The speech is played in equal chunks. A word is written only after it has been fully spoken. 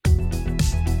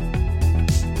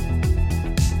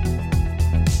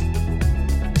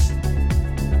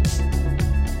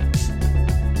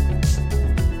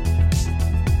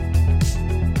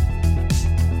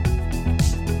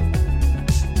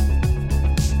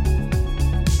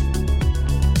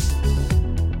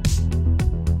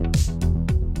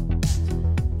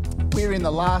in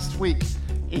the last week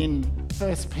in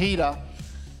 1 Peter.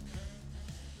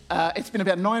 It's been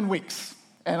about 9 weeks,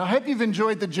 and I hope you've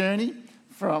enjoyed the journey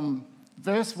from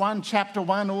verse 1, chapter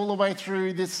 1, all the way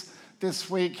through this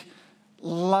week.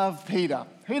 Love Peter.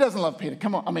 Who doesn't love Peter?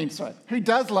 Come on, who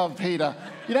does love Peter?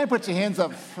 You don't put your hands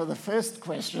up for the first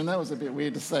question. That was a bit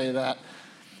weird to say that.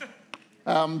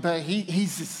 But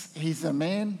he's a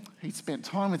man who spent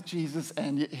time with Jesus,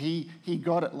 and he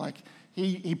got it. Like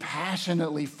he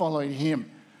passionately followed him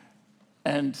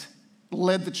and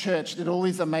led the church, did all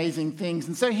these amazing things.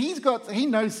 And so he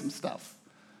knows some stuff.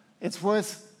 It's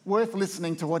worth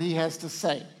listening to what he has to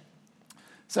say.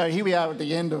 So here we are at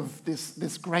the end of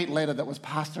this great letter that was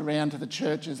passed around to the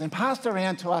churches and passed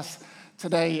around to us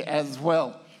today as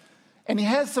well. And he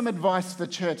has some advice for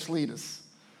church leaders.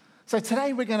 So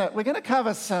today we're gonna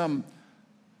cover some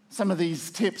of these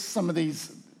tips, some of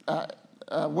these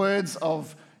words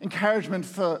of encouragement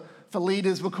for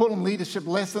leaders. We'll call them leadership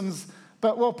lessons.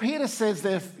 But what Peter says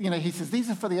there, he says these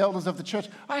are for the elders of the church.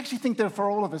 I actually think they're for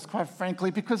all of us, quite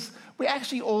frankly, because we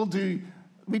actually all do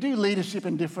leadership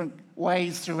in different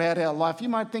ways throughout our life. You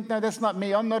might think, no, that's not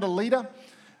me. I'm not a leader.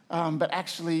 But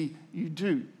actually, you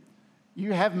do.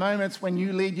 You have moments when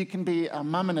you lead. You can be a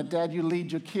mum and a dad. You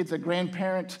lead your kids, a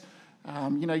grandparent.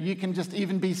 You can just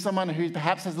even be someone who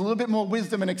perhaps has a little bit more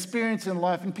wisdom and experience in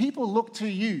life. And people look to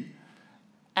you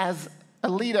as a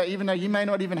leader, even though you may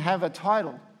not even have a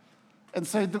title. And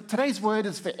so today's word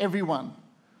is for everyone.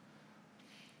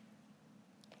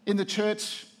 In the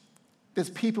church, there's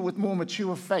people with more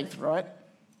mature faith, right?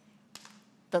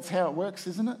 That's how it works,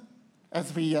 isn't it?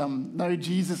 As we know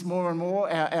Jesus more and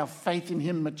more, our faith in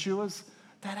him matures.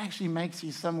 That actually makes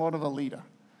you somewhat of a leader.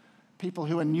 People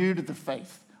who are new to the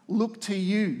faith look to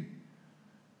you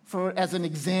as an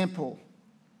example.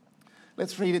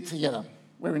 Let's read it together.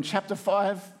 We're in chapter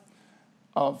 5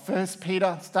 of 1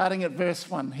 Peter, starting at verse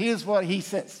 1. Here's what he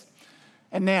says.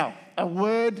 And now, a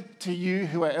word to you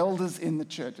who are elders in the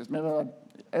churches. Remember,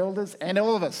 elders and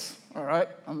all of us, all right?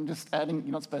 I'm just adding,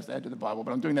 you're not supposed to add to the Bible,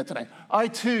 but I'm doing that today. I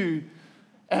too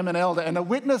am an elder and a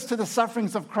witness to the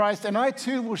sufferings of Christ, and I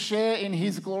too will share in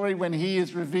his glory when he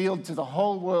is revealed to the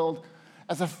whole world.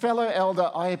 As a fellow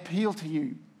elder, I appeal to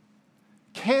you.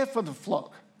 Care for the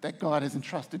flock that God has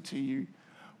entrusted to you.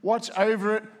 Watch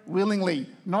over it willingly,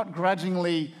 not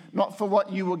grudgingly, not for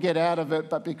what you will get out of it,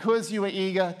 but because you are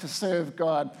eager to serve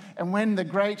God. And when the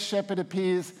great shepherd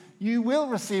appears, you will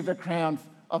receive a crown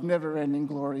of never-ending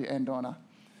glory and honor.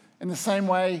 In the same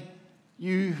way,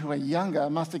 you who are younger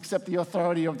must accept the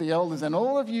authority of the elders, and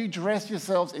all of you dress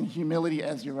yourselves in humility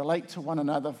as you relate to one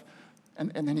another.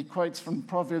 And then he quotes from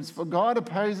Proverbs, "For God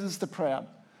opposes the proud,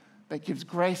 but gives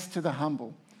grace to the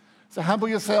humble. So humble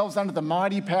yourselves under the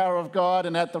mighty power of God,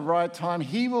 and at the right time,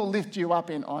 he will lift you up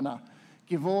in honor.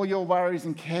 Give all your worries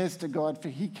and cares to God, for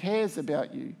he cares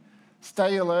about you.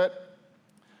 Stay alert.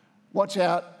 Watch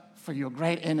out for your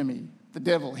great enemy, the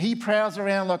devil. He prowls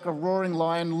around like a roaring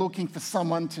lion looking for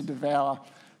someone to devour.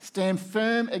 Stand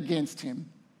firm against him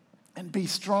and be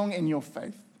strong in your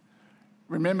faith.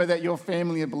 Remember that your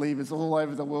family of believers all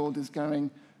over the world is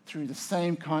going through the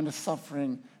same kind of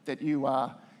suffering that you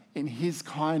are. In his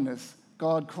kindness,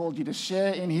 God called you to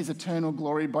share in his eternal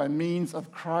glory by means of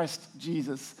Christ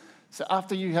Jesus. So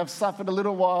after you have suffered a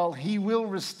little while, he will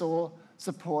restore,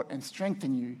 support, and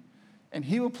strengthen you. And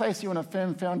he will place you on a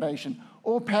firm foundation.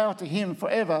 All power to him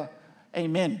forever.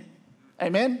 Amen."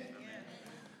 Amen?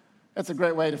 That's a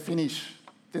great way to finish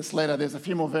this letter. There's a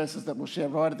few more verses that we'll share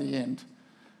right at the end.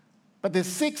 But there's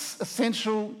 6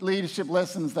 essential leadership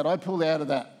lessons that I pulled out of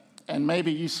that. And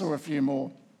maybe you saw a few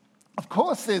more. Of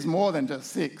course, there's more than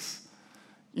just 6.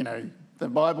 The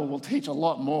Bible will teach a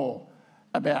lot more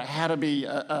about how to be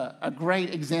a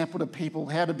great example to people,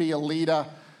 how to be a leader.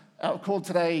 I'll call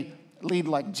today Lead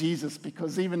Like Jesus,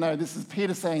 because even though this is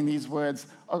Peter saying these words,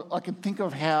 I can think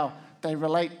of how they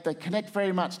connect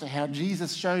very much to how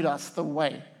Jesus showed us the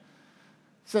way.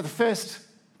 So the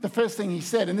first thing he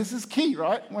said, and this is key,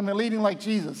 right, when we're leading like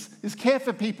Jesus, is care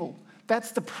for people.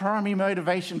 That's the primary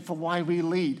motivation for why we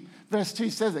lead. Verse 2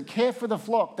 says it, care for the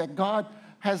flock that God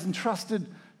has entrusted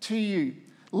to you.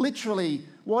 Literally,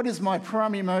 what is my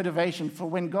primary motivation for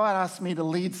when God asks me to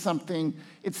lead something?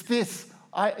 It's this.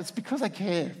 It's because I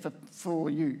care for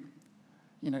you.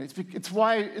 It's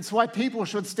why people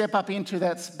should step up into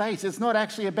that space. It's not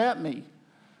actually about me.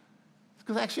 It's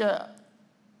because actually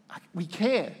we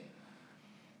care.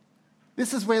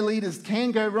 This is where leaders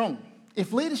can go wrong.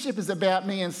 If leadership is about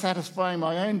me and satisfying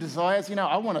my own desires,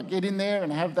 I want to get in there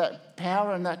and have that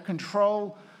power and that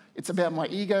control. It's about my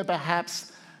ego,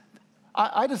 perhaps.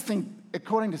 I just think,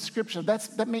 according to Scripture,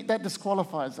 that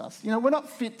disqualifies us. We're not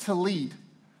fit to lead.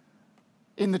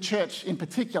 in the church in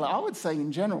particular, I would say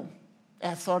in general,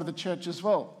 outside of the church as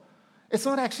well. It's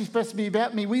not actually supposed to be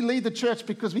about me. We lead the church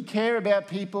because we care about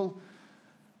people.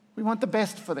 We want the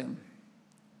best for them.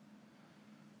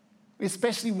 We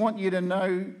especially want you to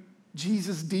know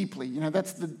Jesus deeply.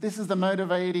 This is the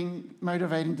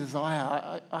motivating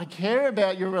desire. I care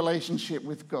about your relationship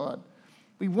with God.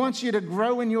 We want you to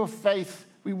grow in your faith.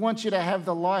 We want you to have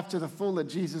the life to the full that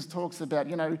Jesus talks about.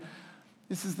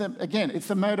 This is it's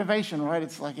the motivation, right?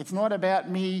 It's not about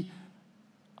me.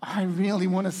 I really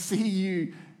want to see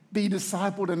you be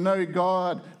discipled and know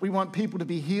God. We want people to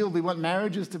be healed. We want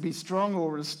marriages to be strong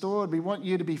or restored. We want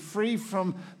you to be free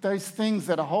from those things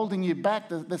that are holding you back,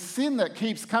 the sin that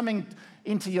keeps coming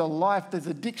into your life. There's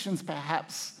addictions,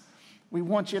 perhaps. We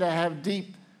want you to have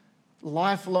deep,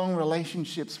 lifelong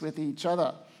relationships with each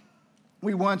other.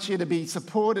 We want you to be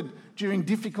supported during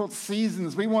difficult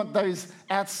seasons. We want those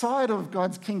outside of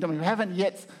God's kingdom who haven't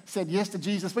yet said yes to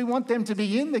Jesus. We want them to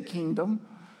be in the kingdom.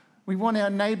 We want our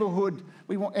neighborhood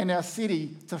and our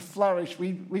city to flourish.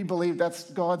 We believe that's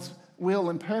God's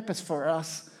will and purpose for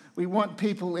us. We want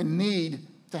people in need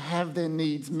to have their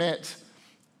needs met.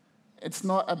 It's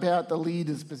not about the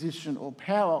leader's position or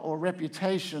power or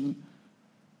reputation.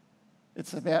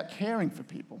 It's about caring for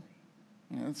people.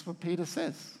 That's what Peter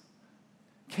says.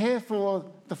 Care for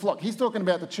the flock. He's talking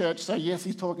about the church, so yes,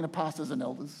 he's talking to pastors and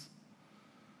elders.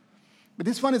 But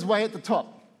this one is way at the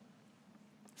top.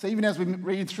 So even as we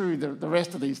read through the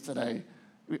rest of these today,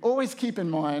 we always keep in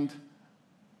mind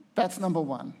that's number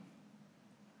one.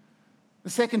 The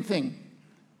second thing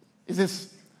is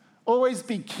this: always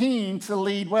be keen to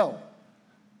lead well.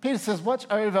 Peter says, watch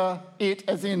over it,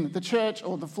 as in the church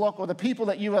or the flock or the people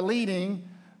that you are leading,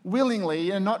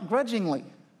 willingly and not grudgingly.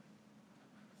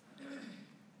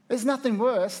 There's nothing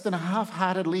worse than a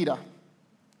half-hearted leader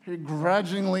who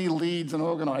grudgingly leads an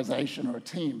organization or a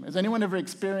team. Has anyone ever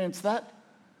experienced that?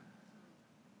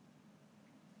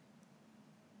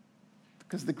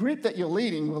 Because the group that you're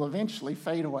leading will eventually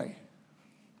fade away.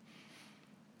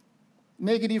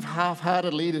 Negative,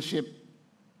 half-hearted leadership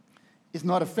is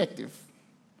not effective.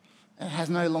 It has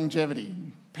no longevity.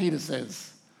 Peter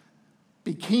says,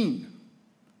 be keen.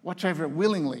 Watch over it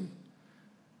willingly.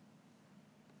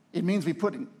 It means we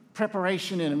put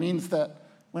preparation in. It means that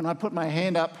when I put my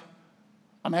hand up,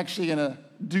 I'm actually going to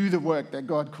do the work that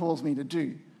God calls me to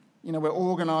do. We're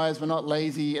organized, we're not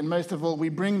lazy, and most of all, we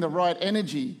bring the right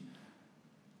energy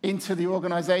into the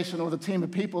organization or the team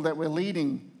of people that we're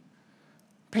leading.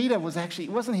 Peter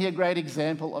wasn't he a great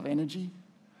example of energy?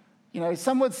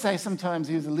 Some would say sometimes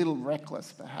he was a little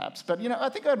reckless, perhaps, but I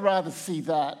think I'd rather see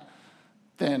that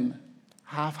than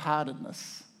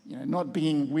half-heartedness, not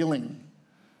being willing.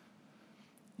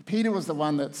 Peter was the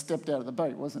one that stepped out of the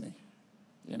boat, wasn't he?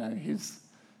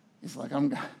 He's like,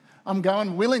 I'm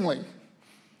going willingly.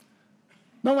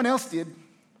 No one else did.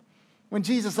 When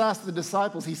Jesus asked the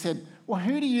disciples, he said, well,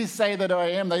 who do you say that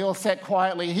I am? They all sat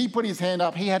quietly. He put his hand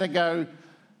up. He had to go.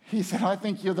 He said, I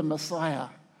think you're the Messiah.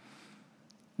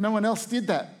 No one else did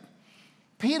that.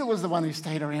 Peter was the one who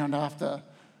stayed around after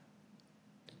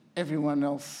everyone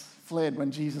else fled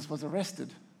when Jesus was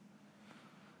arrested.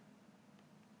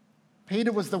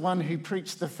 Peter was the one who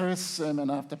preached the first sermon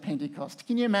after Pentecost.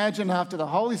 Can you imagine, after the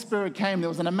Holy Spirit came, there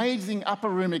was an amazing upper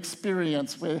room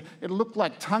experience where it looked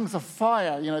like tongues of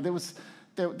fire.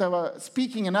 They were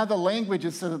speaking in other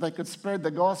languages so that they could spread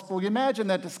the gospel. You imagine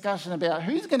that discussion about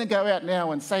who's going to go out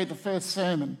now and say the first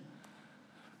sermon.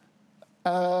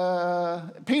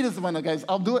 Peter's the one that goes,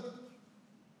 I'll do it.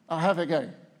 I'll have a go.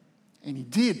 And he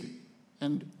did.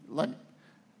 And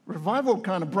revival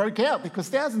kind of broke out because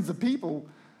thousands of people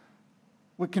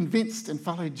were convinced and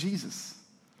followed Jesus.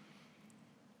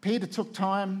 Peter took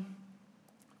time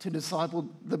to disciple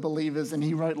the believers, and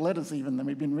he wrote letters even, and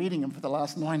we've been reading them for the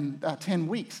last 10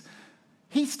 weeks.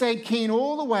 He stayed keen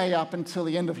all the way up until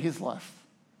the end of his life.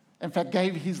 In fact,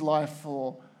 gave his life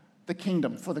for the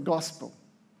kingdom, for the gospel.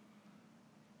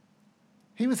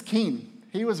 He was keen.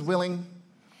 He was willing.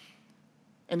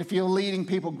 And if you're leading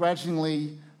people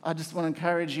grudgingly, I just want to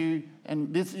encourage you,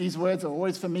 and these words are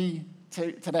always for me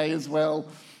today as well.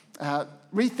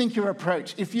 Rethink your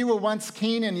approach. If you were once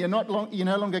keen and you're no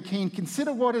longer keen,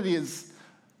 consider what it is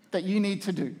that you need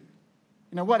to do.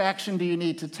 What action do you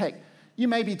need to take? You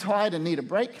may be tired and need a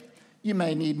break. You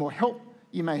may need more help.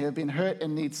 You may have been hurt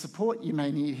and need support. You may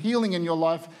need healing in your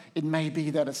life. It may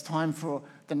be that it's time for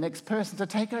the next person to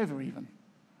take over even.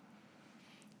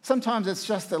 Sometimes it's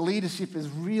just that leadership is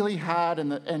really hard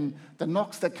and the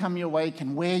knocks that come your way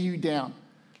can wear you down.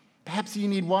 Perhaps you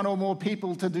need one or more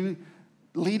people to do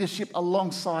leadership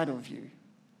alongside of you.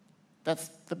 That's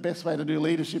the best way to do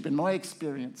leadership in my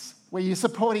experience, where you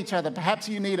support each other. Perhaps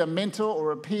you need a mentor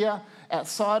or a peer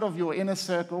outside of your inner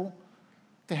circle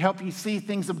to help you see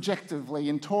things objectively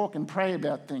and talk and pray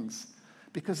about things.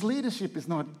 Because leadership is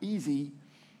not easy.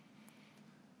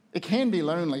 It can be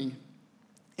lonely.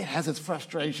 It has its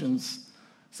frustrations.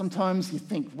 Sometimes you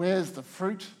think, where's the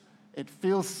fruit? It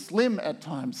feels slim at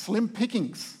times, slim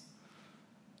pickings.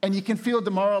 And you can feel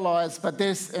demoralized, but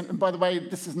and by the way,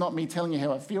 this is not me telling you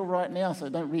how I feel right now, so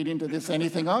don't read into this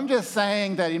anything. I'm just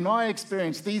saying that in my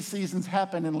experience, these seasons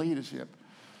happen in leadership.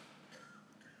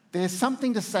 There's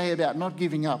something to say about not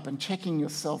giving up and checking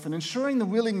yourself and ensuring the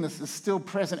willingness is still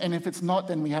present, and if it's not,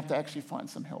 then we have to actually find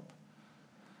some help.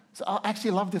 So I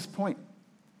actually love this point.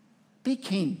 Be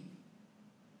keen.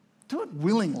 Do it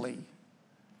willingly.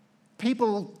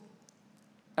 People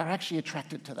are actually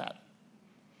attracted to that.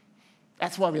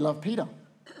 That's why we love Peter.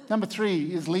 Number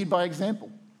 3 is lead by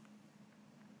example.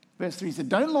 Verse 3 said,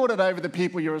 don't lord it over the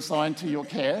people you're assigned to your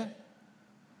care,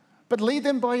 but lead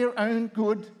them by your own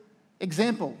good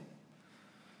example.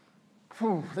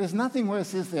 There's nothing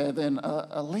worse, is there, than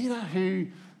a leader who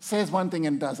says one thing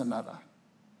and does another.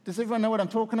 Does everyone know what I'm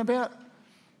talking about?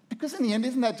 Because in the end,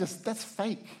 that's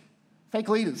fake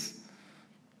leaders.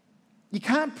 You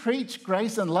can't preach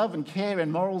grace and love and care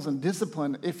and morals and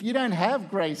discipline if you don't have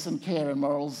grace and care and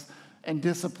morals and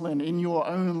discipline in your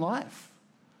own life.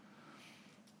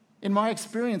 In my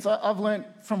experience, I've learned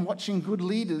from watching good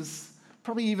leaders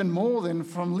probably even more than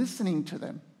from listening to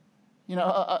them. You know,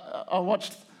 I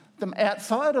watched them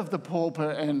outside of the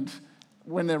pulpit and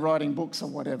when they're writing books or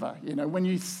whatever. You know, when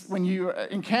you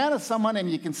encounter someone and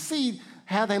you can see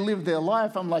how they live their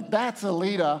life, I'm like, that's a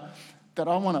leader that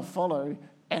I want to follow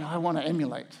and I want to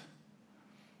emulate.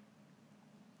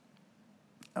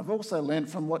 I've also learned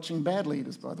from watching bad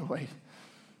leaders, by the way.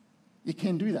 You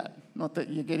can do that. Not that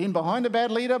you get in behind a bad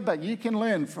leader, but you can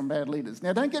learn from bad leaders.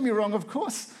 Now, don't get me wrong, of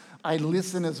course, I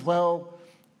listen as well.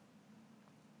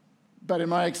 But in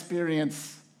my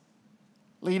experience,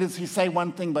 leaders who say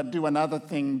one thing but do another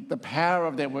thing, the power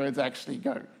of their words actually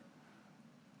go.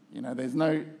 You know,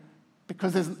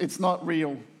 it's not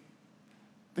real.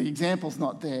 The example's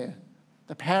not there.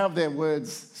 The power of their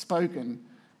words spoken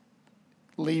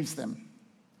leaves them.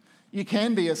 You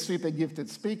can be a super gifted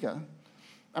speaker,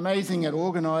 amazing at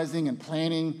organising and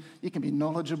planning. You can be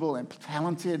knowledgeable and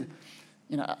talented.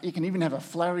 You know, you can even have a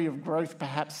flurry of growth,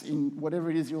 perhaps, in whatever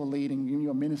it is you're leading, in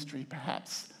your ministry,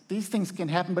 perhaps. These things can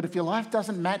happen, but if your life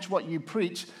doesn't match what you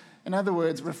preach, in other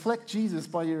words, reflect Jesus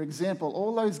by your example,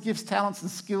 all those gifts, talents,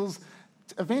 and skills,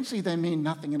 eventually they mean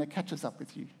nothing and it catches up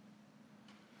with you.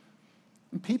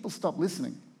 And people stop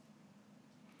listening.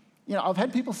 You know, I've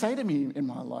had people say to me in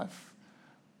my life,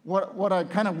 what I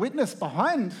kind of witnessed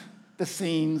behind the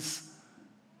scenes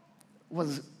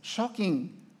was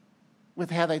shocking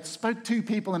with how they spoke to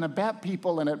people and about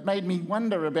people, and it made me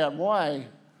wonder about why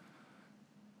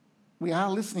we are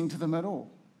listening to them at all.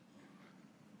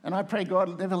 And I pray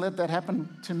God never let that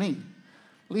happen to me.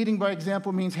 Leading by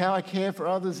example means how I care for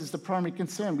others is the primary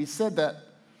concern. We said that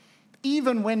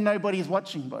even when nobody's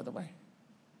watching, by the way.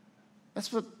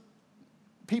 That's what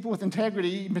people with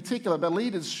integrity in particular, but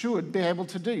leaders should be able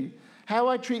to do. How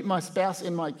I treat my spouse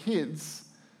and my kids,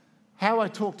 how I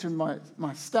talk to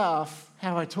my staff,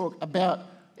 how I talk about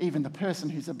even the person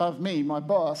who's above me, my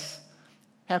boss,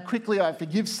 how quickly I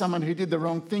forgive someone who did the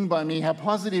wrong thing by me, how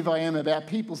positive I am about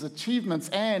people's achievements,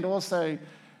 and also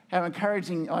how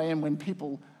encouraging I am when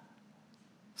people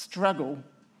struggle,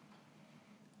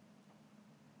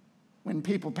 when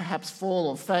people perhaps fall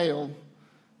or fail,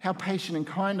 how patient and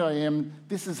kind I am.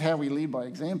 This is how we lead by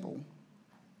example.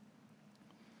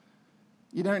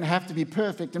 You don't have to be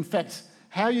perfect. In fact,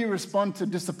 how you respond to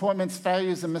disappointments,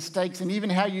 failures, and mistakes, and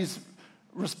even how you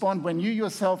respond when you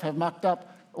yourself have mucked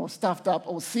up or stuffed up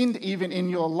or sinned even in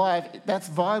your life, that's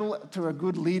vital to a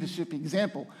good leadership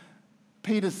example.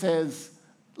 Peter says,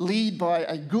 lead by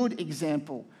a good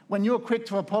example. When you're quick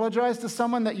to apologize to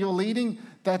someone that you're leading,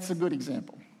 that's a good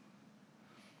example.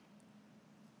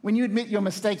 When you admit your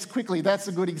mistakes quickly, that's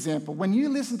a good example. When you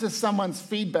listen to someone's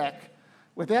feedback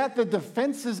without the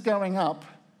defenses going up,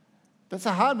 that's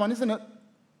a hard one, isn't it?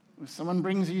 If someone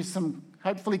brings you some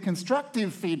hopefully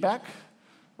constructive feedback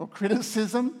or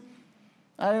criticism,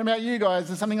 I don't know about you guys,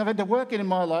 there's something I've had to work in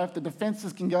my life, the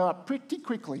defenses can go up pretty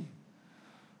quickly.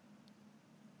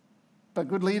 But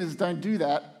good leaders don't do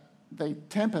that. They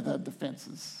temper the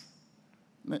defenses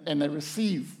and they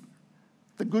receive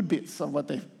the good bits of what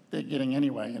they're getting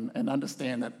anyway and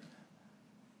understand that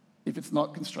if it's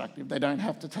not constructive, they don't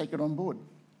have to take it on board.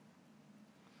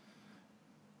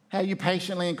 How you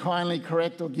patiently and kindly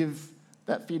correct or give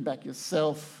that feedback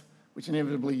yourself, which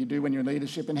inevitably you do when you're in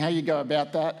leadership, and how you go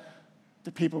about that.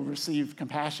 Do people receive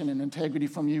compassion and integrity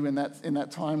from you in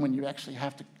that time when you actually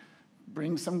have to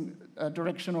bring some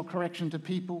direction or correction to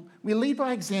people? We lead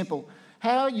by example.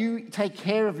 How you take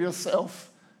care of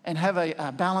yourself and have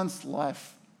a balanced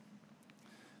life.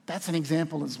 That's an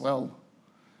example as well.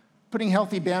 Putting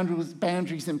healthy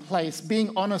boundaries in place,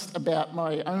 being honest about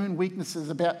my own weaknesses,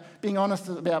 about being honest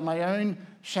about my own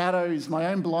shadows, my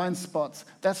own blind spots.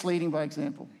 That's leading by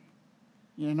example.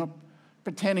 Not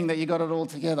pretending that you got it all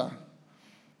together.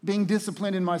 Being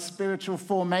disciplined in my spiritual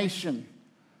formation.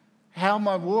 How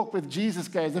my walk with Jesus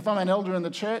goes. If I'm an elder in the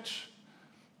church,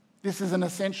 this is an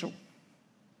essential.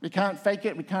 We can't fake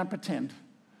it, we can't pretend.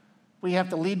 We have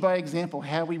to lead by example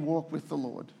how we walk with the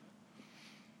Lord.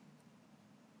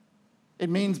 It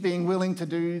means being willing to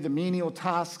do the menial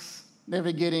tasks,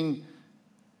 never being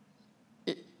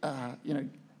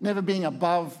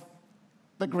above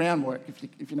the groundwork,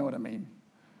 if you know what I mean.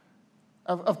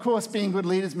 Of course, being good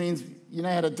leaders means you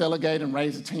know how to delegate and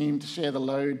raise a team to share the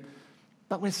load,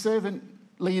 but we're servant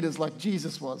leaders like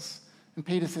Jesus was. And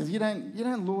Peter says, you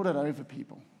don't lord it over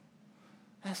people.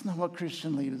 That's not what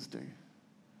Christian leaders do.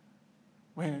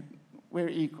 We're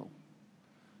equal.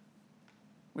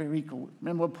 We're equal.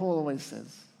 Remember what Paul always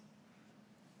says.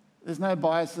 There's no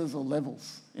biases or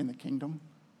levels in the kingdom.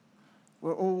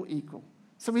 We're all equal.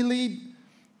 So we lead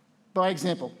by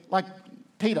example, like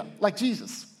Peter, like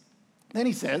Jesus. Then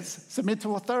he says, submit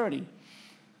to authority.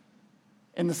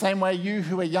 In the same way, you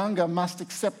who are younger must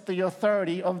accept the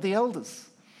authority of the elders.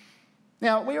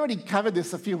 Now, we already covered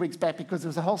this a few weeks back because there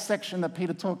was a whole section that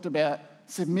Peter talked about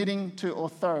submitting to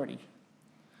authority.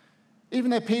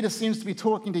 Even though Peter seems to be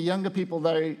talking to younger people,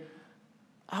 though,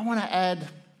 I want to add,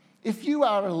 if you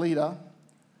are a leader,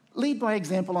 lead by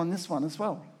example on this one as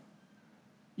well.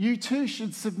 You too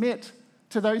should submit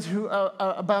to those who are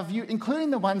above you, including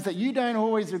the ones that you don't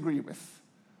always agree with,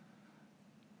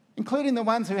 including the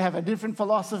ones who have a different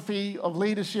philosophy of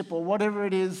leadership or whatever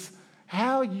it is.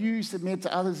 How you submit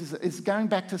to others is going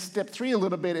back to step 3 a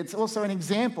little bit. It's also an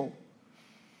example.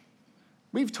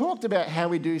 We've talked about how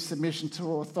we do submission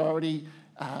to authority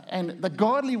and the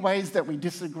godly ways that we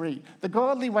disagree, the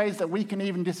godly ways that we can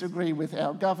even disagree with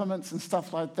our governments and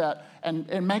stuff like that,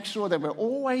 and make sure that we're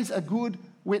always a good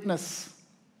witness.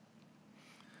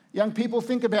 Young people,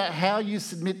 think about how you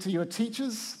submit to your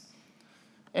teachers.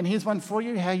 And here's one for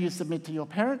you, how you submit to your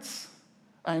parents.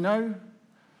 I know,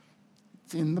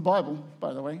 it's in the Bible,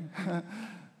 by the way.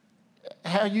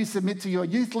 How you submit to your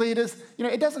youth leaders.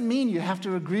 It doesn't mean you have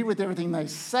to agree with everything they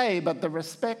say, but the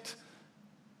respect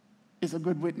is a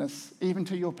good witness, even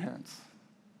to your parents.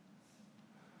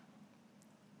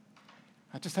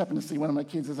 I just happened to see one of my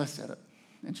kids as I said it,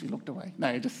 and she looked away.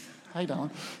 No, just, hey,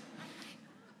 darling.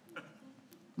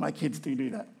 My kids do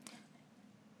that.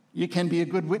 You can be a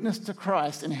good witness to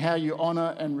Christ in how you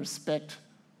honour and respect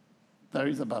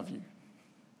those above you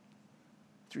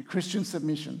through Christian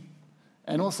submission.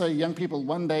 And also, young people,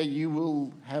 one day you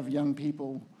will have young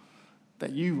people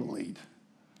that you will lead.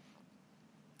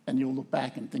 And you'll look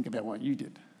back and think about what you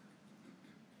did.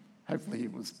 Hopefully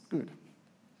it was good.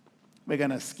 We're going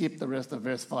to skip the rest of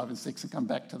verse 5 and 6 and come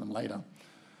back to them later.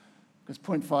 Because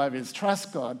point 5 is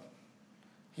trust God.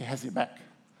 He has your back.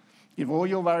 Give all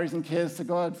your worries and cares to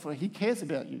God, for he cares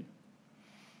about you.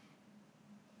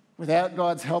 Without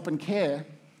God's help and care,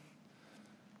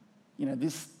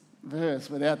 this verse,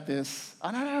 without this,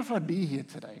 I don't know if I'd be here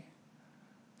today,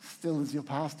 still as your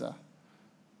pastor.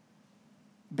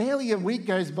 Barely a week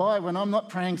goes by when I'm not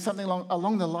praying something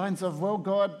along the lines of, well,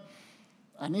 God,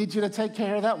 I need you to take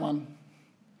care of that one,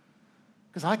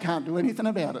 because I can't do anything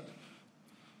about it.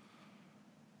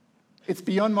 It's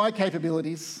beyond my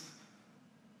capabilities.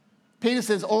 Peter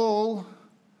says all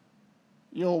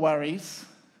your worries,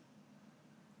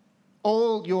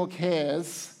 all your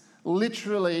cares,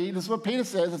 literally, this is what Peter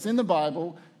says, it's in the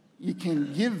Bible, you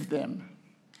can give them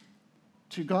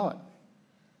to God.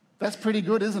 That's pretty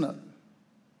good, isn't it?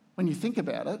 When you think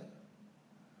about it.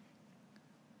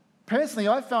 Personally,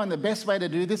 I find the best way to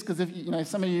do this, because if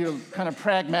some of you are kind of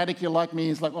pragmatic, you're like me,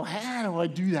 it's like, well, how do I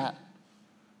do that?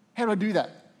 How do I do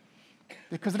that?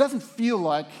 Because it doesn't feel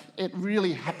like it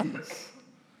really happens.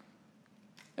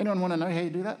 Anyone want to know how you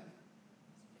do that?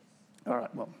 All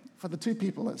right, well, for the 2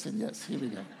 people that said yes, here we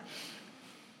go.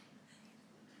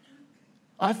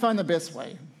 I find the best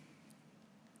way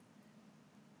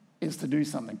is to do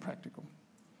something practical.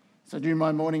 So do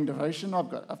my morning devotion. I've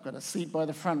got a seat by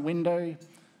the front window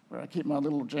where I keep my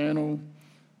little journal,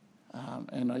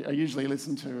 and I usually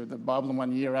listen to the Bible in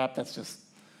 1 Year app. That's just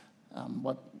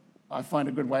what I find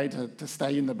a good way to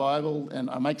stay in the Bible, and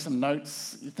I make some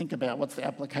notes. You think about what's the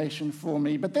application for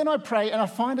me. But then I pray, and I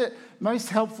find it most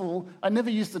helpful. I never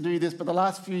used to do this, but the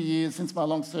last few years since my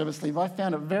long service leave, I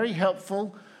found it very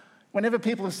helpful. Whenever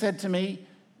people have said to me,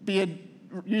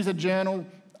 use a journal,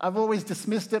 I've always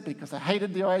dismissed it because I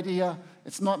hated the idea.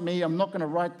 It's not me. I'm not going to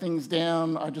write things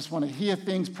down. I just want to hear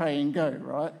things, pray, and go,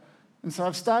 right? And so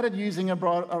I've started using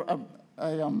a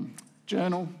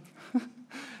journal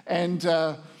and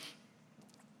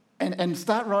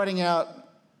start writing out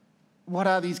what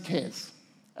are these cares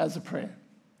as a prayer.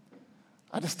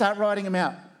 I just start writing them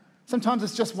out. Sometimes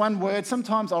it's just one word.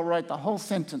 Sometimes I'll write the whole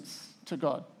sentence to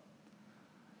God.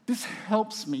 This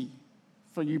helps me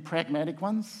for you pragmatic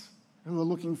ones who are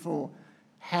looking for,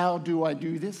 how do I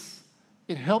do this?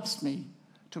 It helps me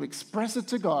to express it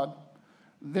to God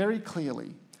very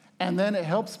clearly. And then it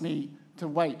helps me to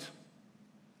wait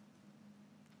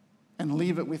and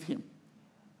leave it with him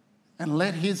and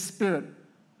let his Spirit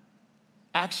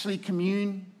actually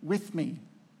commune with me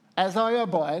as I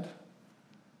abide,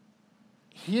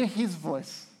 hear his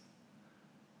voice,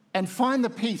 and find the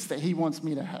peace that he wants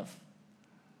me to have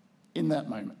in that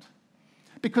moment.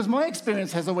 Because my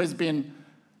experience has always been,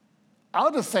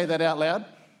 I'll just say that out loud.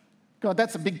 God,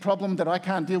 that's a big problem that I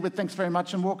can't deal with, thanks very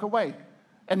much, and walk away.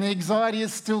 And the anxiety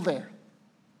is still there.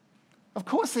 Of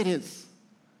course it is.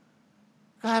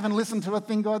 I haven't listened to a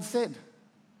thing God said.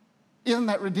 Isn't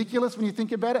that ridiculous when you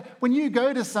think about it? When you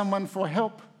go to someone for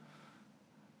help,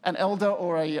 an elder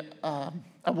or a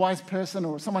wise person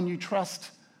or someone you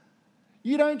trust,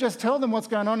 you don't just tell them what's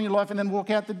going on in your life and then walk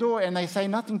out the door and they say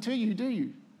nothing to you, do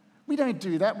you? We don't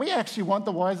do that. We actually want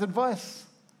the wise advice.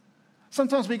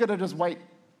 Sometimes we've got to just wait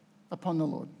upon the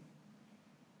Lord.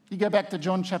 You go back to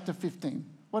John chapter 15.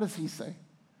 What does he say?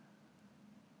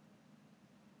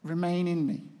 Remain in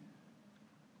me.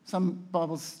 Some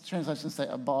Bibles translations say,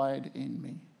 abide in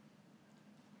me.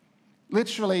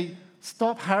 Literally,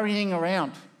 stop hurrying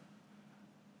around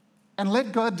and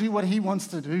let God do what he wants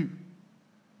to do.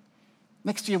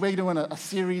 Next year, we're doing a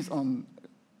series on,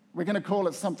 we're going to call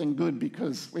it something good,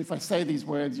 because if I say these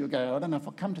words, you'll go, I don't know if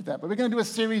I'll come to that. But we're going to do a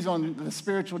series on the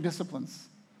spiritual disciplines.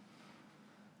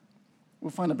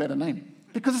 We'll find a better name.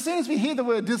 Because as soon as we hear the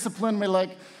word discipline, we're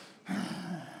like,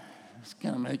 it's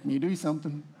going to make me do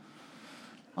something.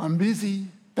 I'm busy.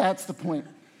 That's the point.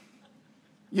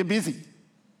 You're busy.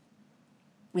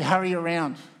 We hurry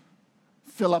around,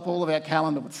 fill up all of our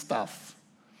calendar with stuff.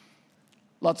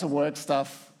 Lots of work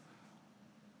stuff,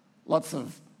 lots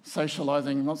of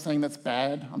socializing. I'm not saying that's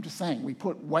bad. I'm just saying we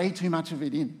put way too much of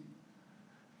it in.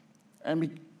 And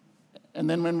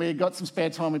then when we got some spare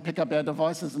time, we pick up our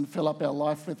devices and fill up our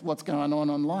life with what's going on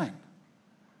online.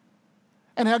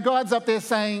 And our God's up there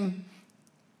saying,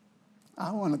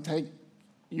 I want to take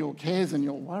your cares and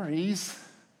your worries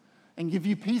and give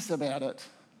you peace about it.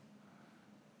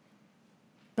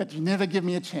 But you never give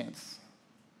me a chance.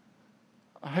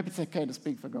 I hope it's okay to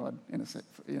speak for God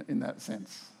in that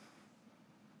sense.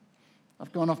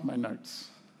 I've gone off my notes.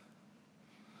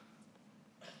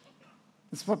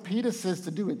 It's what Peter says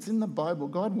to do. It's in the Bible.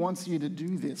 God wants you to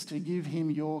do this, to give him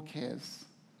your cares.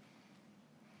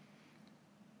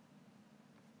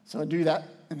 So I do that,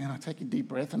 and then I take a deep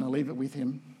breath and I leave it with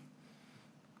him.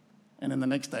 And then the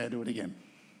next day I do it again.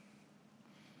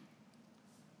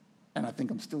 And I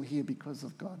think I'm still here because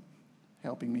of God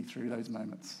helping me through those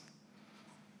moments.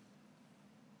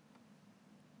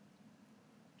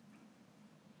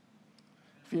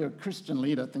 If you're a Christian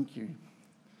leader, thank you.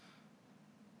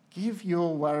 Give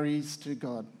your worries to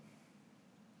God.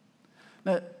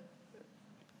 Now,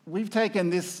 we've taken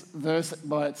this verse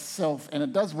by itself, and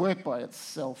it does work by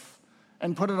itself,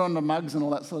 and put it on the mugs and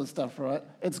all that sort of stuff, right?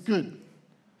 It's good.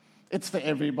 It's for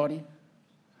everybody.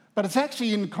 But it's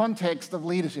actually in context of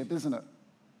leadership, isn't it?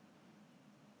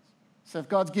 So if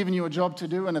God's given you a job to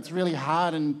do and it's really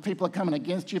hard and people are coming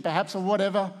against you perhaps or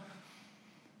whatever,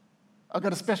 I've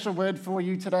got a special word for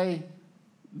you today.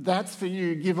 That's for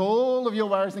you. Give all of your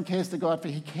worries and cares to God, for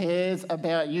he cares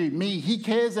about you. Me, he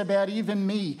cares about even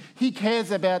me. He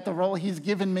cares about the role he's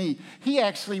given me. He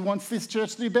actually wants this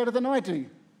church to do better than I do.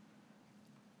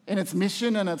 And its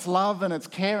mission and its love and its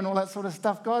care and all that sort of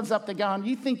stuff. God's up there going,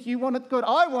 you think you want it good?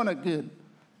 I want it good.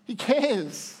 He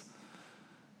cares.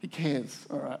 He cares.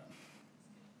 All right.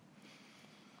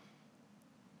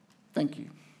 Thank you.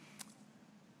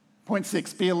 Point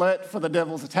 6, be alert for the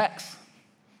devil's attacks.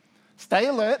 Stay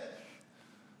alert.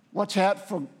 Watch out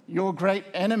for your great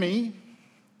enemy,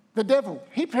 the devil.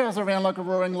 He prowls around like a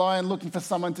roaring lion looking for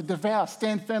someone to devour.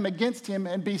 Stand firm against him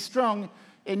and be strong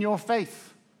in your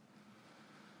faith.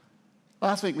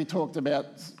 Last week we talked about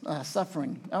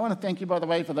suffering. I want to thank you, by the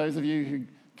way, for those of you who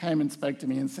came and spoke to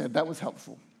me and said, that was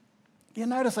helpful. You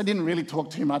notice I didn't really talk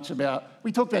too much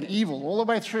we talked about evil all the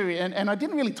way through, and I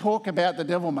didn't really talk about the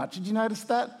devil much. Did you notice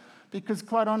that? Because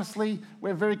quite honestly,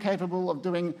 we're very capable of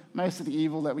doing most of the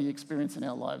evil that we experience in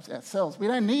our lives ourselves. We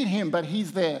don't need him, but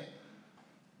he's there.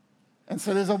 And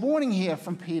so there's a warning here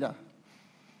from Peter.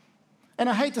 And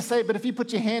I hate to say it, but if you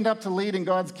put your hand up to lead in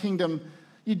God's kingdom,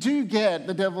 you do get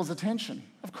the devil's attention.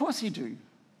 Of course you do.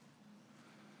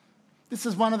 This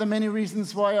is one of the many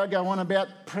reasons why I go on about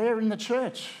prayer in the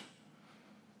church.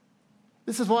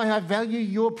 This is why I value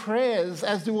your prayers,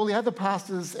 as do all the other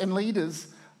pastors and leaders.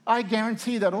 I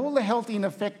guarantee that all the healthy and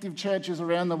effective churches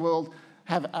around the world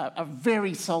have a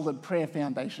very solid prayer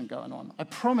foundation going on. I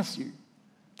promise you,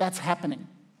 that's happening.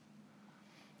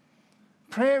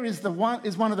 Prayer is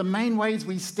one of the main ways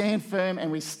we stand firm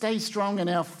and we stay strong in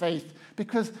our faith,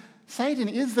 because Satan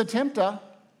is the tempter.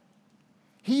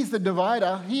 He's the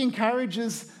divider. He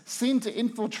encourages sin to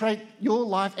infiltrate your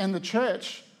life and the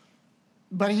church,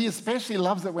 but he especially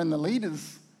loves it when the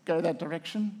leaders go that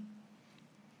direction.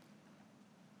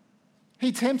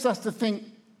 He tempts us to think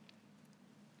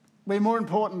we're more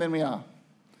important than we are.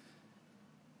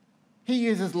 He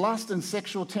uses lust and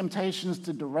sexual temptations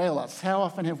to derail us. How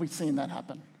often have we seen that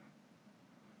happen?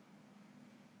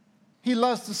 He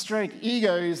loves to stroke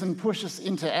egos and push us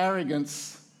into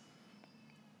arrogance.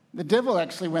 The devil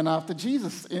actually went after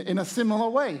Jesus in a similar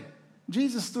way.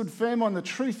 Jesus stood firm on the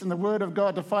truth and the word of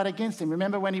God to fight against him.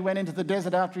 Remember when he went into the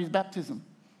desert after his baptism?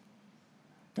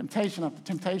 Temptation after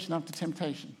temptation after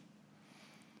temptation.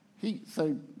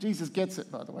 So Jesus gets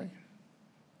it, by the way,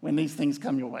 when these things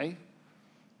come your way.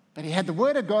 But he had the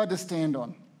word of God to stand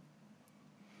on.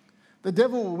 The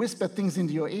devil will whisper things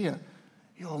into your ear.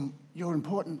 You're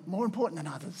important, more important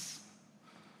than others.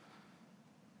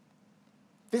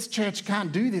 This church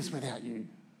can't do this without you.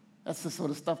 That's the sort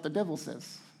of stuff the devil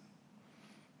says.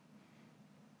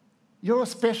 You're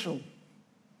special,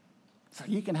 so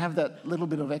you can have that little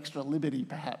bit of extra liberty,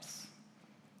 perhaps.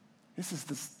 This is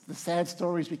the sad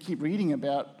stories we keep reading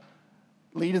about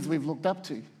leaders we've looked up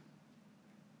to.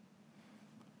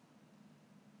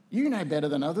 You know better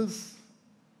than others.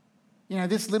 You know,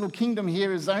 this little kingdom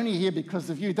here is only here because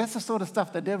of you. That's the sort of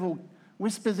stuff the devil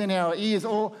whispers in our ears.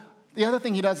 Or the other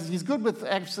thing he does is he's good with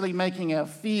actually making our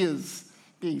fears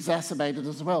be exacerbated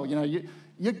as well. You know,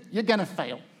 you're going to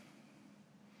fail.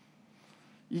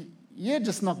 You're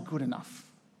just not good enough.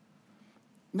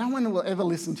 No one will ever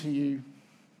listen to you.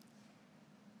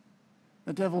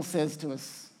 The devil says to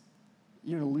us,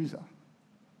 you're a loser.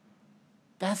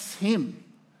 That's him.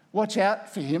 Watch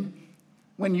out for him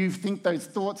when you think those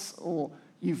thoughts or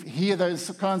you hear those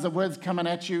kinds of words coming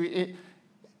at you.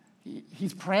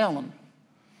 He's prowling.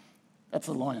 That's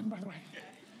a lion, by the way.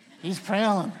 He's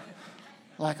prowling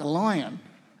like a lion.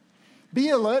 Be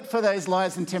alert for those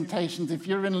lies and temptations. If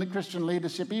you're in Christian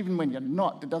leadership, even when you're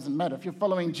not, it doesn't matter. If you're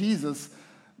following Jesus,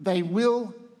 they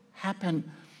will happen.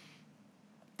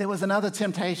 There was another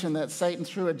temptation that Satan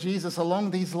threw at Jesus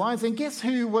along these lines. And guess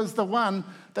who was the one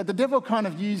that the devil kind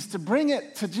of used to bring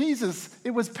it to Jesus? It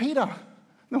was Peter,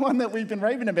 the one that we've been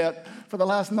raving about for the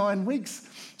last 9 weeks.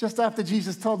 Just after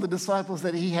Jesus told the disciples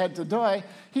that he had to die,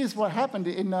 here's what happened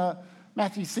in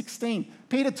Matthew 16.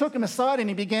 Peter took him aside and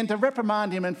he began to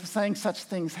reprimand him and for saying such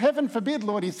things. Heaven forbid,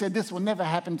 Lord, he said, this will never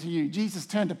happen to you. Jesus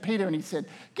turned to Peter and he said,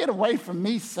 get away from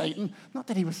me, Satan. Not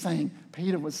that he was saying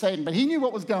Peter was Satan, but he knew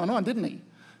what was going on, didn't he?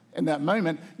 In that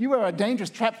moment, you are a dangerous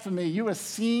trap for me. You are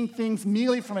seeing things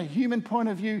merely from a human point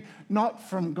of view, not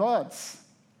from God's.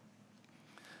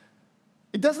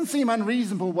 It doesn't seem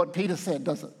unreasonable what Peter said,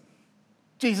 does it?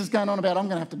 Jesus going on about, I'm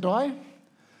going to have to die.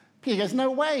 Peter goes,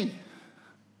 no way.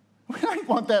 We don't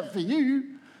want that for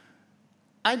you.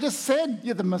 I just said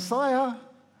you're the Messiah.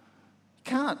 You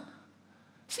can't.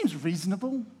 Seems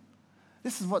reasonable.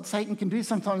 This is what Satan can do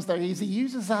sometimes, though, is he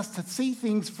uses us to see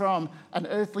things from an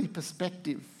earthly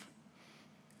perspective.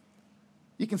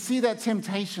 You can see that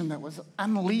temptation that was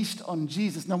unleashed on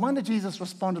Jesus. No wonder Jesus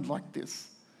responded like this.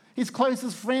 His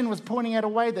closest friend was pointing out a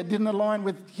way that didn't align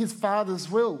with his Father's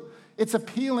will. It's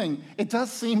appealing. It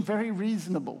does seem very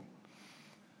reasonable.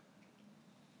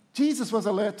 Jesus was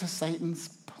alert to Satan's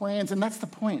plans, and that's the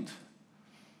point.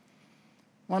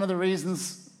 One of the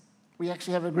reasons we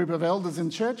actually have a group of elders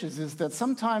in churches is that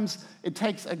sometimes it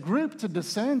takes a group to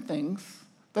discern things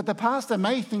that the pastor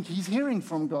may think he's hearing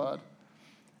from God.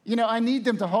 You know, I need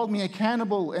them to hold me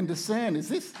accountable and discern. Is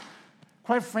this,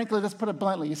 quite frankly, let's put it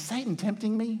bluntly, is Satan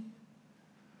tempting me?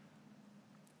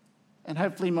 And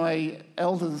hopefully my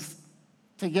elders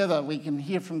together, we can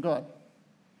hear from God.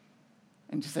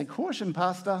 And just say, caution,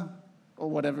 pastor, or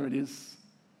whatever it is.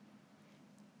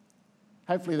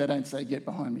 Hopefully they don't say, get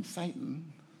behind me,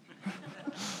 Satan.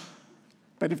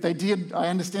 But if they did, I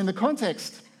understand the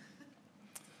context.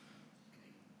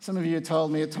 Some of you have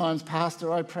told me at times,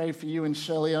 Pastor, I pray for you and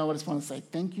Shirley. I just want to say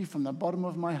thank you from the bottom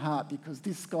of my heart because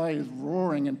this guy is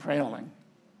roaring and prowling.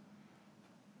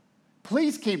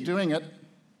 Please keep doing it.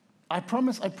 I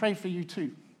promise I pray for you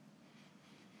too.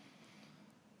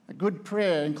 A good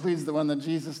prayer includes the one that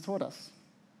Jesus taught us.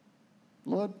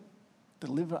 Lord,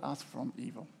 deliver us from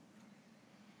evil.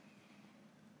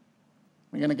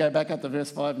 We're going to go back up to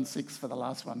verse 5 and 6 for the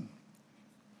last one.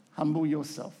 Humble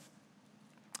yourself.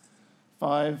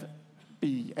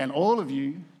 5b, and all of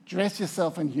you dress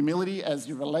yourself in humility as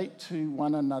you relate to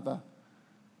one another.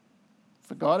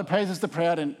 For God opposes the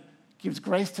proud and gives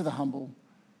grace to the humble.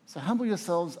 So humble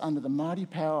yourselves under the mighty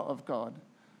power of God,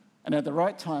 and at the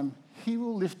right time, he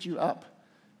will lift you up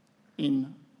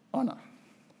in honor.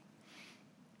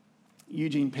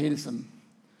 Eugene Peterson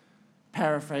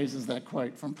paraphrases that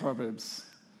quote from Proverbs.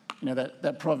 You know,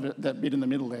 that bit in the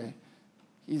middle there.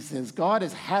 He says, God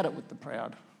has had it with the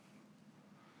proud,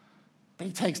 but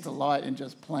he takes delight in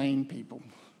just plain people.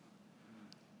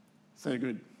 So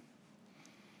good.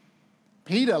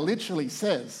 Peter literally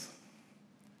says,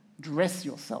 dress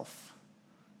yourself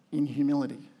in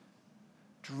humility.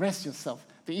 Dress yourself.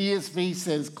 The ESV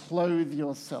says, clothe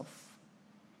yourself.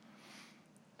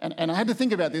 And I had to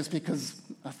think about this because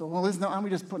I thought, well, aren't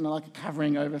we just putting like a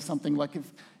covering over something?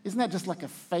 Isn't that just like a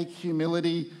fake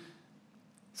humility?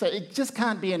 So it just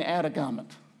can't be an outer garment.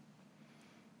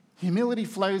 Humility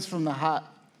flows from the heart.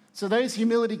 So those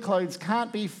humility clothes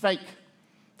can't be fake.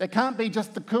 They can't be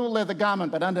just the cool leather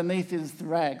garment, but underneath is the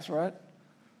rags, right?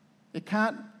 It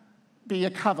can't be a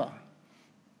cover.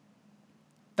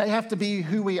 They have to be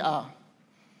who we are.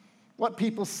 What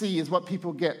people see is what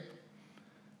people get.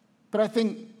 But I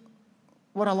think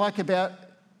what I like about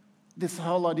this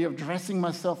whole idea of dressing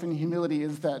myself in humility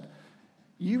is that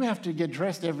you have to get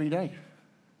dressed every day.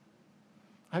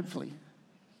 Hopefully.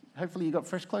 Hopefully you got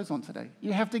fresh clothes on today.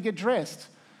 You have to get dressed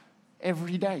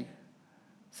every day.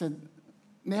 So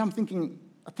now I'm thinking,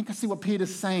 I think I see what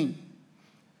Peter's saying.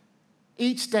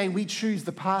 Each day we choose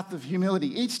the path of humility.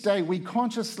 Each day we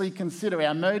consciously consider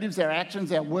our motives, our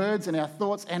actions, our words, and our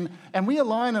thoughts, and we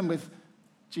align them with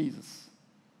Jesus.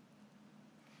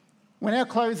 When our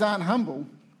clothes aren't humble,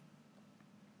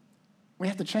 we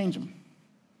have to change them.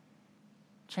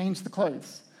 Change the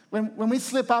clothes. When we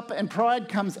slip up and pride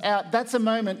comes out, that's a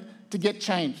moment to get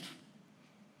changed.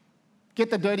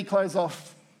 Get the dirty clothes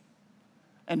off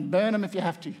and burn them if you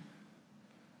have to.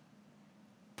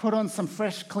 Put on some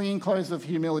fresh, clean clothes of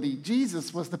humility.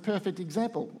 Jesus was the perfect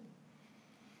example.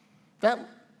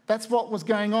 That's what was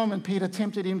going on when Peter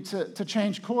tempted him to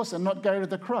change course and not go to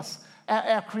the cross.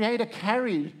 Our Creator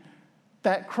carried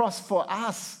that cross for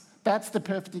us. That's the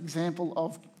perfect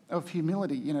example of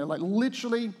humility. You know, like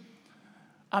literally,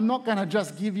 I'm not going to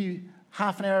just give you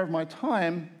half an hour of my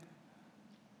time.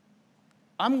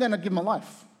 I'm going to give my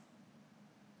life.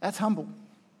 That's humble.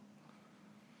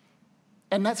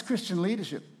 And that's Christian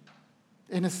leadership.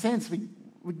 In a sense,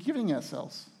 we're giving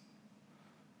ourselves.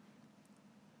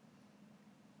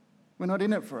 We're not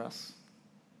in it for us.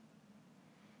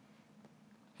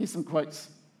 Here's some quotes.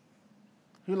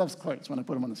 Who loves quotes when I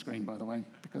put them on the screen, by the way?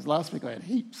 Because last week I had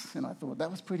heaps, and I thought that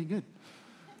was pretty good.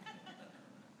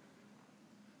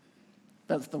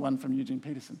 That's the one from Eugene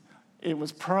Peterson. It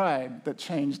was pride that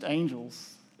changed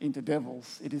angels into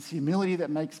devils. It is humility that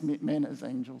makes men as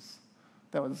angels.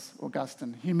 That was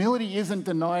Augustine. Humility isn't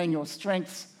denying your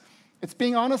strengths. It's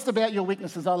being honest about your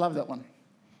weaknesses. I love that one.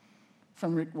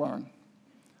 From Rick Warren.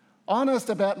 Honest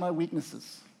about my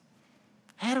weaknesses.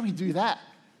 How do we do that?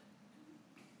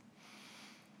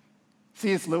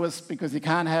 C.S. Lewis, because you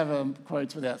can't have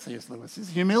quotes without C.S. Lewis.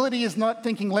 Humility is not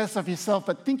thinking less of yourself,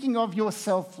 but thinking of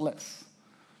yourself less.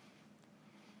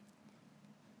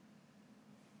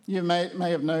 You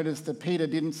may have noticed that Peter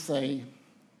didn't say,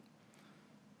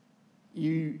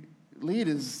 you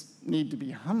leaders need to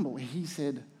be humble. He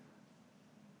said,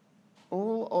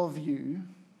 all of you,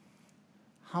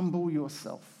 humble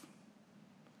yourself.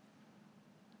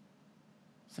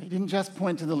 So he didn't just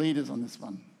point to the leaders on this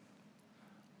one.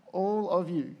 All of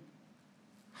you,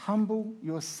 humble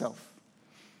yourself.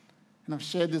 And I've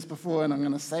shared this before, and I'm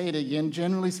going to say it again.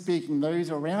 Generally speaking, those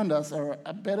around us are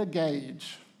a better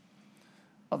gauge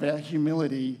of our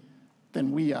humility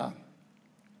than we are.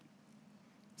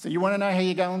 So you want to know how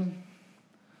you're going?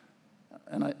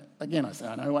 And I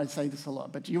know I say this a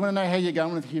lot, but do you want to know how you're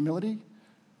going with humility?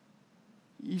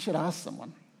 You should ask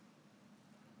someone.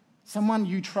 Someone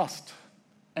you trust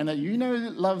and that you know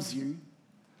that loves you,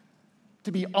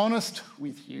 to be honest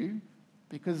with you,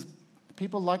 because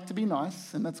people like to be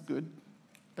nice, and that's good.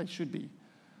 They should be.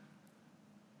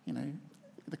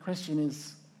 the question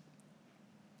is,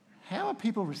 how are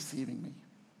people receiving me?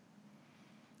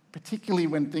 Particularly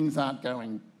when things aren't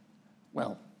going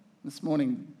well. This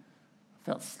morning, I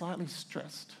felt slightly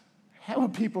stressed. How are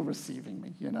people receiving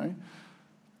me,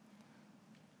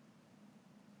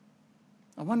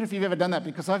 I wonder if you've ever done that,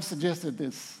 because I've suggested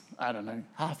this,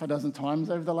 half a dozen times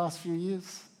over the last few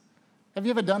years. Have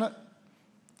you ever done it?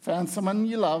 Found someone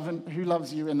you love and who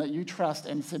loves you and that you trust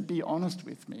and said, be honest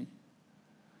with me.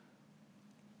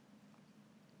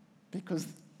 Because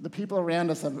the people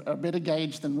around us are a better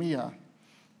gauge than we are.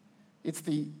 It's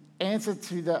the answer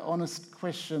to that honest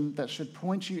question that should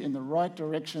point you in the right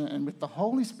direction, and with the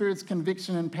Holy Spirit's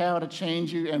conviction and power to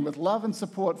change you, and with love and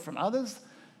support from others,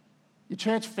 your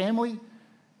church family,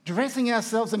 dressing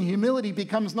ourselves in humility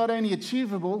becomes not only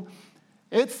achievable,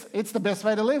 it's the best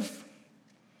way to live.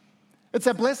 It's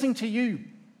a blessing to you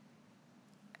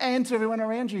and to everyone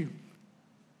around you.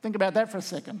 Think about that for a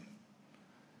second.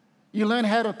 You learn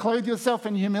how to clothe yourself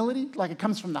in humility, like it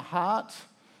comes from the heart.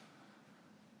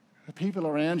 The people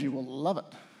around you will love it,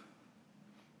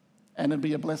 and it'll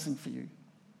be a blessing for you.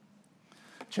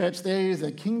 Church, there is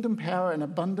a kingdom power and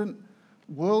abundant,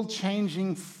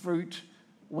 world-changing fruit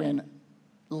when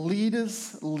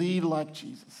leaders lead like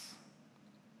Jesus.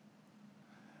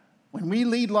 When we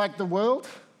lead like the world,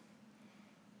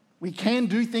 we can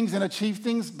do things and achieve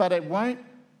things, but it won't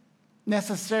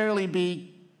necessarily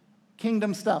be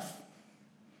kingdom stuff.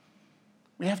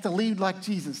 We have to lead like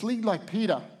Jesus, lead like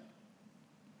Peter.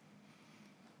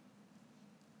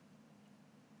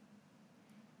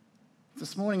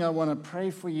 This morning I want to pray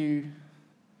for you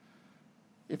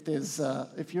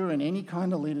if you're in any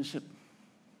kind of leadership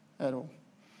at all.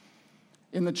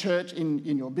 In the church, in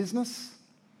your business,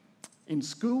 in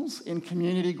schools, in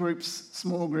community groups,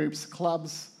 small groups,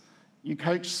 clubs, you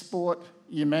coach sport,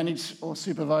 you manage or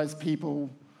supervise people,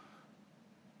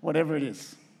 whatever it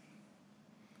is.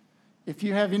 If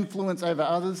you have influence over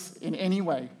others in any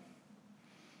way,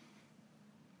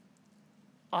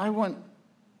 I want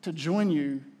to join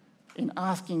you in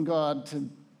asking God to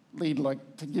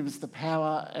give us the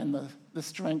power and the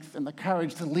strength and the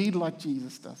courage to lead like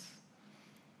Jesus does.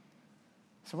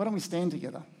 So why don't we stand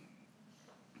together?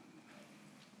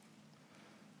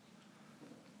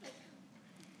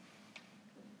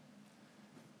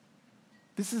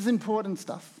 This is important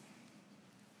stuff.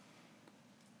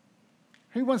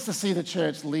 Who wants to see the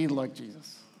church lead like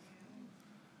Jesus?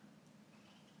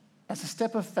 As a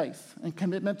step of faith and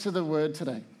commitment to the word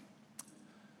today.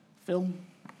 Phil,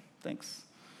 thanks.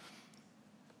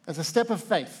 As a step of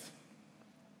faith,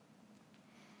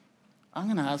 I'm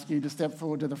going to ask you to step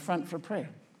forward to the front for prayer.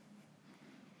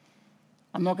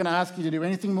 I'm not going to ask you to do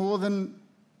anything more than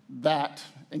that,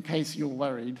 in case you're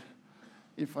worried.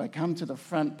 If I come to the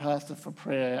front, Pastor, for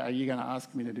prayer, are you going to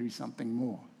ask me to do something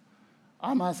more?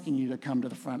 I'm asking you to come to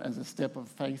the front as a step of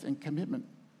faith and commitment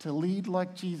to lead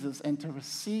like Jesus and to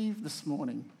receive this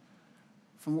morning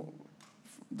from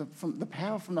the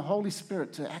power from the Holy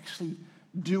Spirit to actually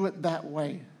do it that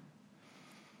way.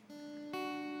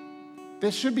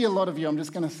 There should be a lot of you, I'm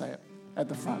just going to say it, at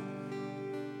the front.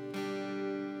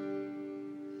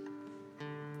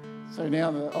 So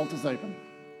now the altar's open.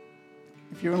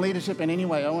 If you're in leadership in any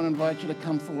way, I want to invite you to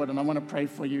come forward and I want to pray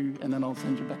for you, and then I'll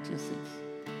send you back to your seats.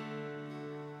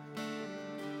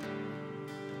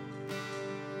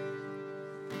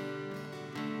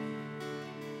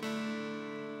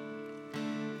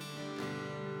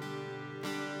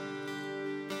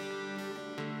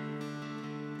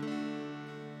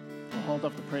 I'll hold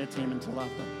off the prayer team until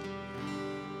after.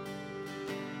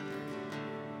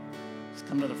 Just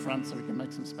come to the front so we can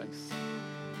make some space.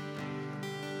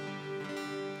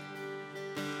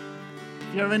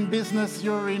 You're in business,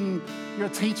 you're a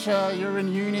teacher, you're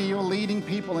in uni, you're leading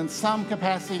people in some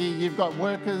capacity. You've got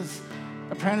workers,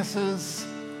 apprentices.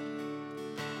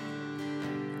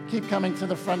 Keep coming to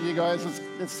the front, you guys.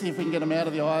 Let's see if we can get them out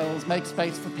of the aisles. Make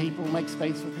space for people, make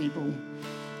space for people.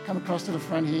 Come across to the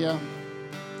front here.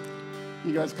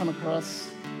 You guys come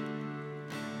across.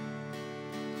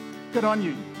 Good on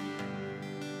you.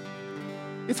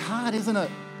 It's hard, isn't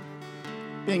it?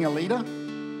 Being a leader.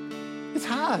 It's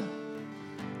hard.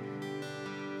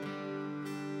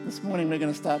 This morning we're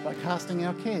going to start by casting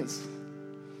our cares.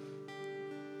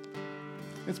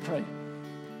 Let's pray.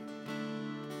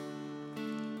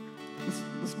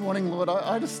 This morning, Lord,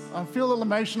 I feel a little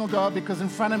emotional, God, because in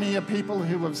front of me are people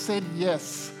who have said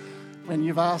yes when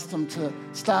you've asked them to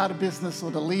start a business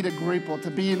or to lead a group or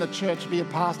to be in the church, be a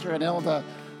pastor, an elder,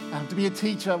 to be a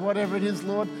teacher, whatever it is,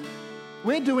 Lord.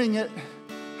 We're doing it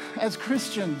as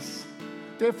Christians.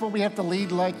 Therefore, we have to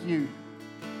lead like you.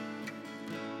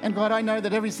 And God, I know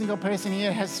that every single person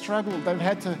here has struggled. They've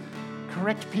had to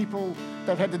correct people.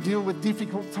 They've had to deal with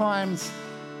difficult times.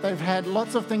 They've had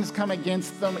lots of things come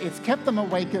against them. It's kept them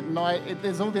awake at night.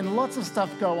 There's all been lots of stuff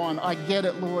go on. I get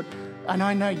it, Lord. And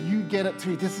I know you get it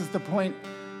too. This is the point.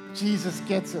 Jesus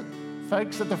gets it.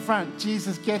 Folks at the front,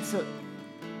 Jesus gets it.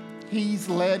 He's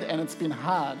led and it's been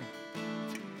hard.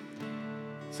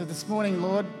 So this morning,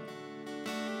 Lord,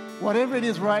 whatever it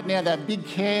is right now, that big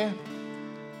care,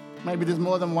 maybe there's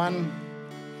more than one.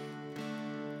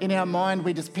 In our mind,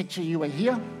 we just picture you are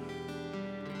here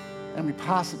and we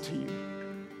pass it to you.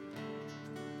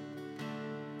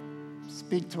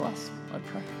 Speak to us, I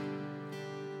pray.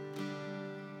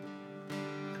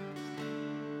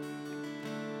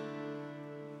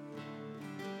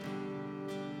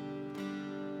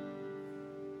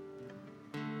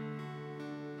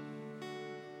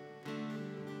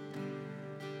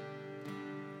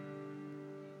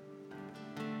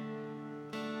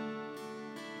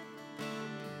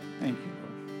 Thank you,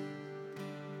 Lord.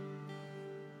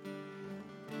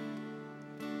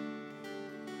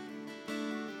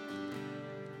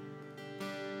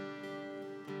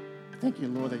 Thank you,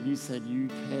 Lord, that you said you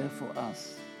care for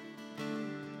us.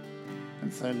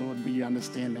 And so, Lord, we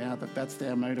understand now that that's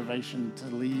our motivation to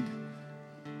lead,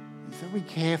 is that we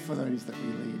care for those that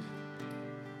we lead.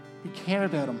 We care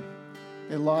about them,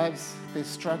 their lives, their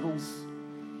struggles,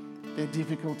 their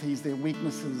difficulties, their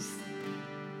weaknesses,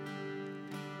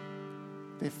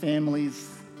 their families.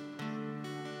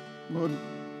 Lord,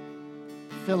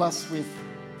 fill us with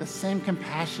the same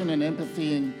compassion and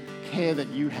empathy and care that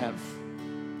you have.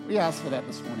 We ask for that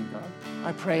this morning, God.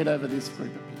 I pray it over this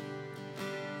group of people.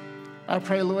 I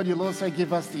pray, Lord, you'll also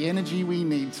give us the energy we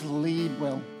need to lead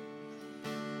well,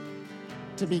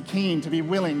 to be keen, to be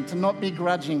willing, to not be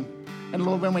grudging. And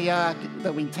Lord, when we are,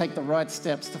 that we take the right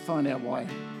steps to find our way.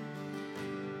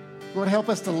 Lord, help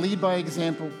us to lead by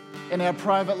example in our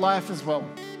private life as well.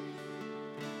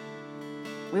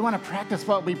 We want to practice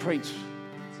what we preach.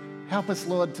 Help us,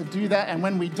 Lord, to do that. And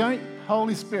when we don't,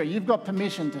 Holy Spirit, you've got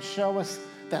permission to show us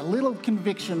that little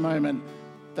conviction moment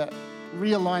that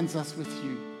realigns us with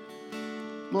you.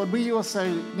 Lord, we also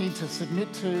need to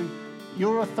submit to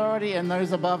your authority and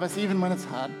those above us, even when it's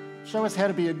hard. Show us how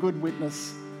to be a good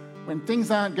witness when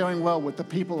things aren't going well with the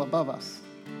people above us.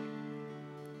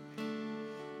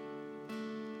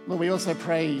 Lord, we also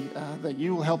pray that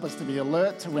you will help us to be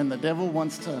alert to when the devil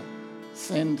wants to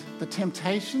send the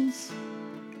temptations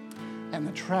and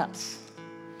the traps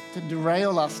to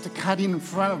derail us, to cut in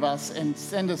front of us and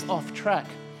send us off track.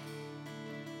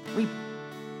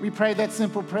 We pray that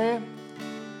simple prayer.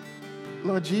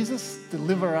 Lord Jesus,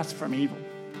 deliver us from evil.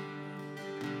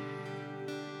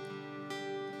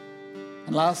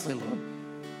 And lastly, Lord,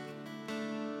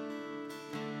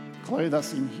 clothe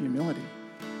us in humility.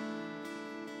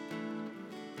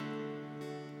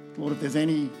 Lord, if there's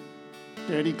any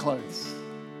dirty clothes,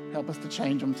 help us to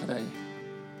change them today.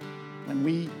 When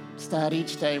we start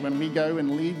each day, when we go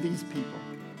and lead these people,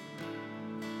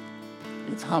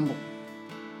 it's humble.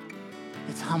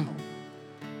 It's humble.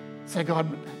 So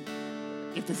God,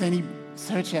 if there's any,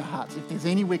 search our hearts. If there's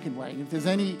any wicked way, if there's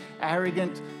any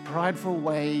arrogant, prideful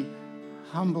way,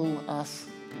 humble us,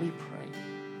 we pray.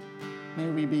 May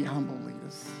we be humble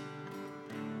leaders.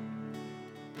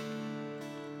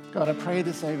 God, I pray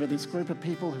this over this group of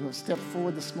people who have stepped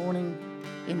forward this morning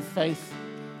in faith.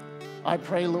 I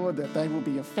pray, Lord, that they will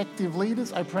be effective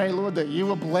leaders. I pray, Lord, that you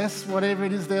will bless whatever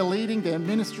it is they're leading, their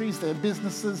ministries, their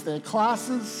businesses, their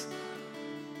classes,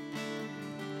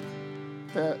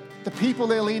 the people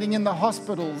they're leading in the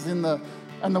hospitals,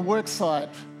 on the work site.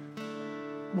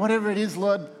 Whatever it is,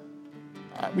 Lord,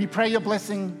 we pray your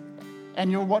blessing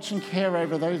and your watching care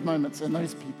over those moments and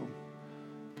those people.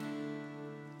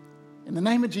 In the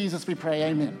name of Jesus, we pray,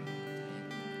 amen.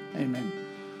 Amen.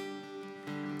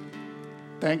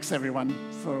 Thanks, everyone,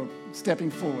 for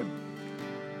stepping forward.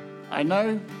 I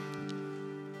know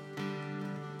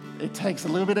it takes a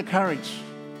little bit of courage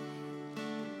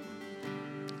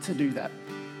to do that.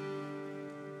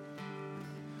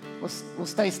 We'll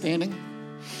stay standing.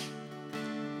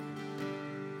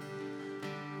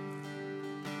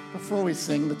 Before we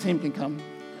sing, the team can come.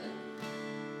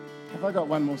 Have I got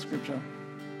one more scripture,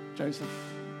 Joseph?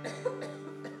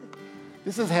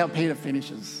 This is how Peter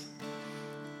finishes.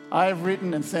 I have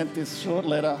written and sent this short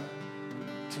letter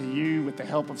to you with the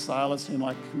help of Silas, whom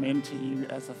I commend to you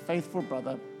as a faithful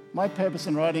brother. My purpose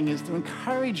in writing is to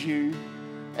encourage you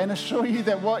and assure you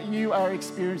that what you are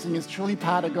experiencing is truly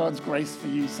part of God's grace for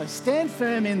you. So stand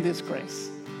firm in this grace.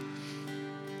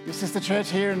 Your sister church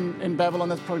here in Babylon,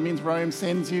 that probably means Rome,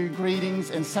 sends you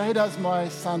greetings, and so does my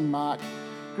son Mark.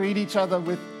 Greet each other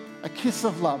with a kiss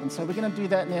of love. And so we're going to do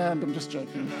that now, and I'm just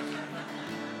joking.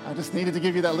 I just needed to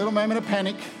give you that little moment of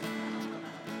panic.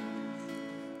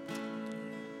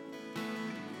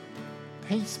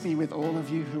 Peace be with all of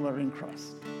you who are in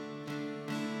Christ.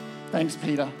 Thanks,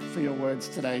 Peter, for your words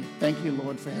today. Thank you,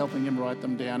 Lord, for helping him write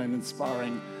them down and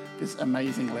inspiring this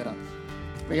amazing letter.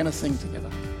 We're going to sing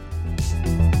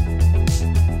together.